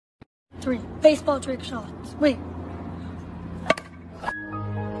3. Baseball trick shots. Wait.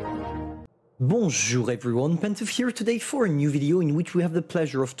 Bonjour everyone, Pantoufleee here today for a new video in which we have the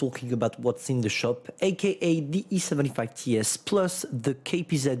pleasure of talking about what's in the shop, aka the E75TS plus the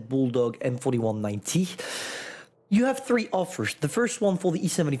KPZ Bulldog M4190. You have three offers. The first one for the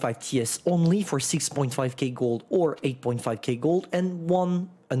E75TS only for 6.5k gold or 8.5k gold, and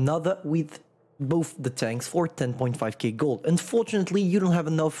another with both the tanks for 10.5k gold. Unfortunately, you don't have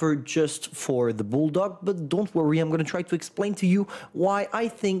an offer just for the Bulldog, but don't worry, I'm going to try to explain to you why I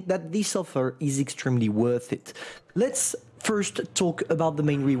think that this offer is extremely worth it. Let's first talk about the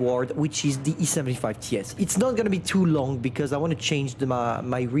main reward, which is the E75TS. It's not going to be too long because I want to change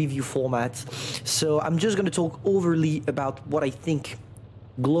my review format, so I'm just going to talk overly about what I think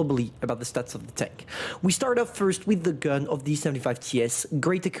globally about the stats of the tank. We start off first with the gun of the E75TS.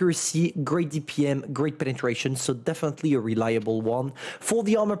 Great accuracy, great DPM, great penetration, so definitely a reliable one. For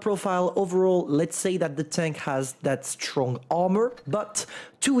the armor profile, overall, let's say that the tank has that strong armor, but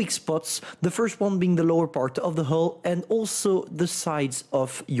two weak spots, the first one being the lower part of the hull and also the sides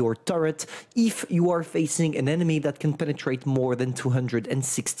of your turret if you are facing an enemy that can penetrate more than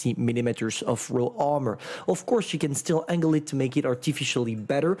 260 millimeters of raw armor. Of course, you can still angle it to make it artificially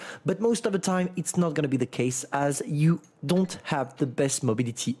better, but most of the time it's not going to be the case, as you don't have the best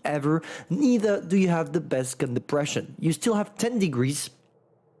mobility ever, neither do you have the best gun depression. You still have 10 degrees,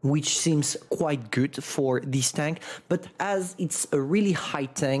 which seems quite good for this tank, but as it's a really high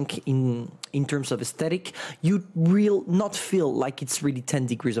tank in terms of aesthetic, you will not feel like it's really 10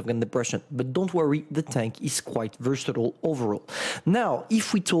 degrees of gun depression. But don't worry, the tank is quite versatile overall. Now,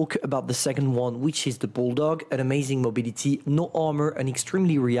 if we talk about the second one, which is the Bulldog, an amazing mobility, no armor, an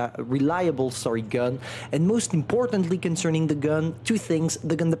extremely reliable gun, and most importantly concerning the gun, two things: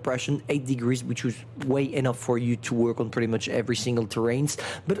 the gun depression, 8 degrees, which was way enough for you to work on pretty much every single terrains,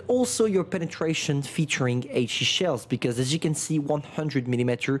 but also your penetration featuring HE shells, because as you can see,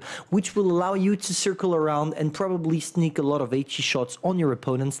 100mm, which will allow you to circle around and probably sneak a lot of HE shots on your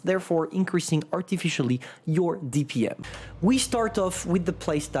opponents, therefore increasing artificially your DPM. We start off with the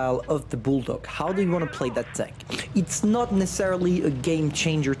playstyle of the Bulldog. How do you want to play that tank? It's not necessarily a game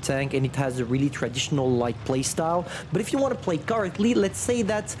changer tank and it has a really traditional light playstyle, but if you want to play correctly, let's say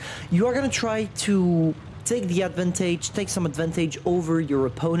that you are going to try to take some advantage over your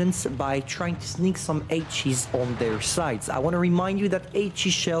opponents by trying to sneak some HEs on their sides. I want to remind you that HE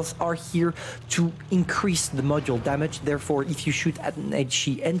shells are here to increase the module damage. Therefore, if you shoot at an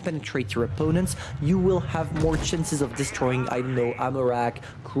HE and penetrate your opponents, you will have more chances of destroying, I don't know, ammo rack,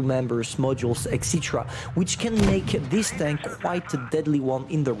 crew members, modules, etc., which can make this tank quite a deadly one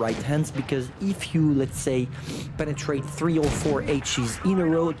in the right hands, because if you, let's say, penetrate 3 or 4 HEs in a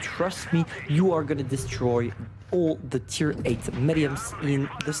row, trust me, you are going to destroy all the tier 8 mediums in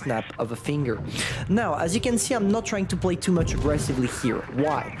the snap of a finger. Now, as you can see, I'm not trying to play too much aggressively here.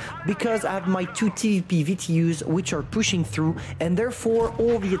 Why? Because I have my two TVP VTUs which are pushing through, and therefore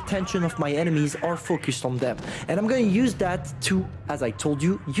all the attention of my enemies are focused on them. And I'm going to use that to, as I told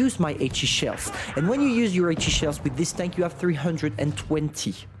you, use my HE shells. And when you use your HE shells with this tank, you have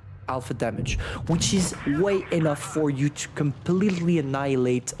 320 alpha damage, which is way enough for you to completely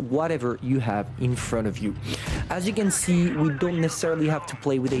annihilate whatever you have in front of you. As you can see, we don't necessarily have to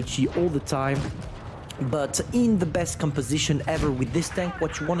play with HE all the time, but in the best composition ever with this tank,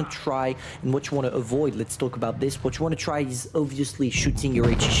 what you want to try and what you want to avoid, let's talk about this. What you want to try is obviously shooting your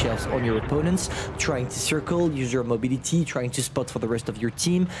HE shells on your opponents, trying to circle, use your mobility, trying to spot for the rest of your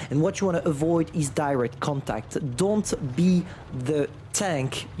team. And what you want to avoid is direct contact. Don't be the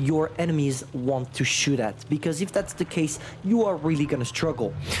tank your enemies want to shoot at, because if that's the case, you are really gonna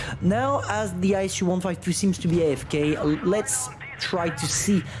struggle. Now, as the ISU-152 seems to be AFK, let's try to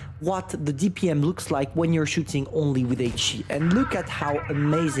see what the DPM looks like when you're shooting only with HE. And look at how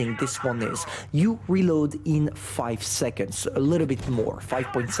amazing this one is. You reload in 5 seconds, a little bit more,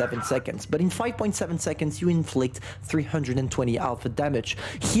 5.7 seconds. But in 5.7 seconds, you inflict 320 alpha damage.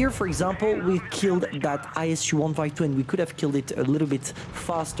 Here, for example, we killed that ISU-152, and we could have killed it a little bit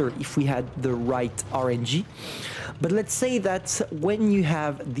faster if we had the right RNG. But let's say that when you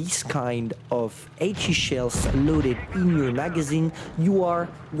have this kind of HE shells loaded in your magazine, you are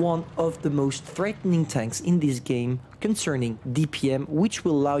one of the most threatening tanks in this game concerning DPM, which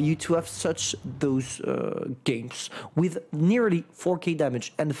will allow you to have such those games with nearly 4k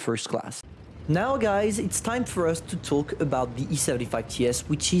damage and the first class. Now guys, it's time for us to talk about the E75TS,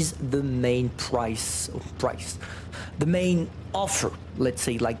 which is the main the main offer, let's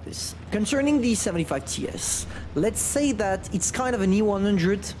say like this. Concerning the E75TS, let's say that it's kind of an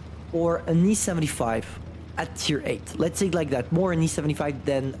E100 or an E75 at tier 8. Let's say it like that, more an E75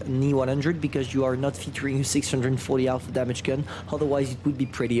 than an E100 because you are not featuring a 640 alpha damage gun, otherwise it would be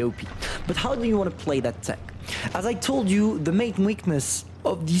pretty OP. But how do you want to play that tank? As I told you, the main weakness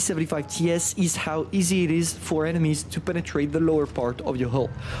of the 75TS is how easy it is for enemies to penetrate the lower part of your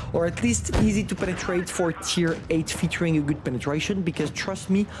hull, or at least easy to penetrate for tier 8 featuring a good penetration, because trust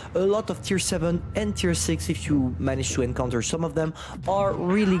me, a lot of tier 7 and tier 6, if you manage to encounter some of them, are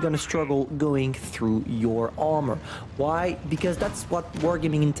really gonna struggle going through your armor. Why? Because that's what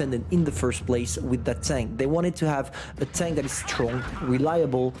Wargaming intended in the first place with that tank. They wanted to have a tank that is strong,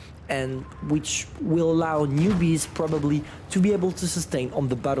 reliable, and which will allow newbies probably to be able to sustain on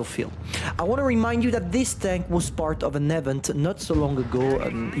the battlefield. I want to remind you that this tank was part of an event not so long ago,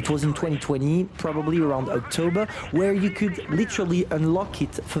 it was in 2020, probably around October, where you could literally unlock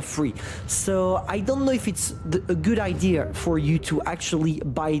it for free. So I don't know if it's a good idea for you to actually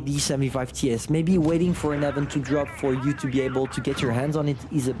buy the 75TS. Maybe waiting for an event to drop for you to be able to get your hands on it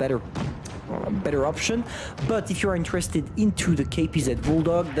is a better option. But if you are interested into the KPZ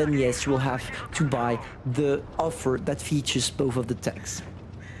Bulldog, then yes, you will have to buy the offer that features both of the tanks.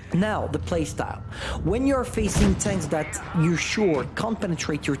 Now, the playstyle. When you're facing tanks that you're sure can't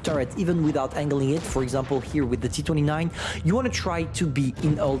penetrate your turret even without angling it, for example here with the T29, you want to try to be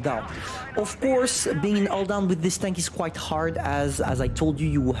in all down. Of course, being in all down with this tank is quite hard, as I told you,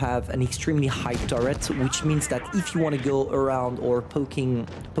 you will have an extremely high turret, which means that if you want to go around or poking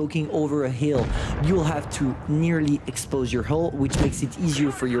over a hill, you'll have to nearly expose your hull, which makes it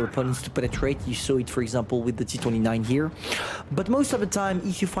easier for your opponents to penetrate. You saw it, for example, with the T29 here. But most of the time,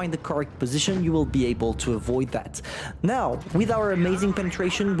 if you find the correct position, you will be able to avoid that. Now, with our amazing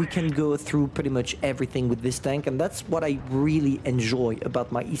penetration, we can go through pretty much everything with this tank, and that's what I really enjoy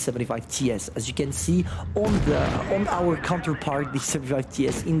about my E75TS. As you can see on our counterpart, the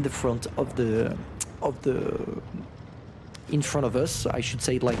 75TS in the front of the in front of us, I should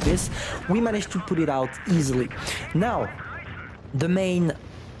say it like this, we managed to put it out easily. Now, the main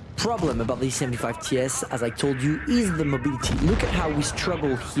problem about the 75TS, as I told you, is the mobility. Look at how we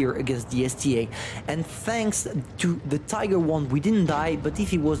struggle here against the STA, and thanks to the Tiger 1 we didn't die, but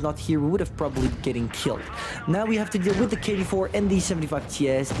if he was not here we would have probably getting killed. Now we have to deal with the KV4 and the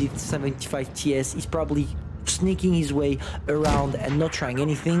 75TS. The 75TS is probably sneaking his way around and not trying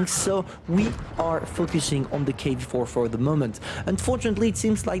anything, so we are focusing on the KV4 for the moment. Unfortunately, it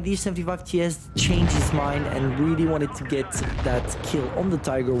seems like the 75TS changed his mind and really wanted to get that kill on the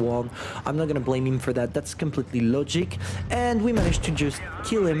Tiger 1. I'm not gonna blame him for that, that's completely logic, and we managed to just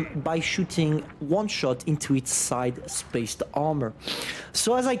kill him by shooting one shot into its side spaced armor.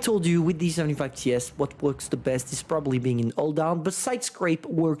 So as I told you, with the 75TS, what works the best is probably being in all down, but side scrape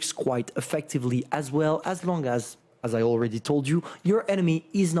works quite effectively as well, as long as I already told you, your enemy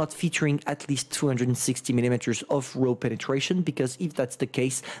is not featuring at least 260mm of raw penetration, because if that's the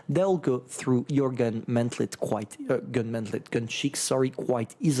case, they'll go through your gun cheeks,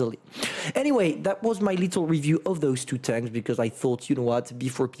 quite easily. Anyway, that was my little review of those two tanks, because I thought, you know what,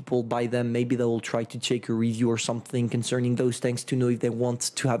 before people buy them, maybe they will try to take a review or something concerning those tanks to know if they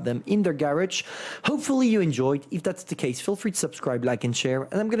want to have them in their garage. Hopefully you enjoyed. If that's the case, feel free to subscribe, like and share,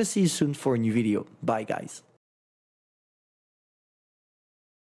 and I'm gonna see you soon for a new video. Bye guys.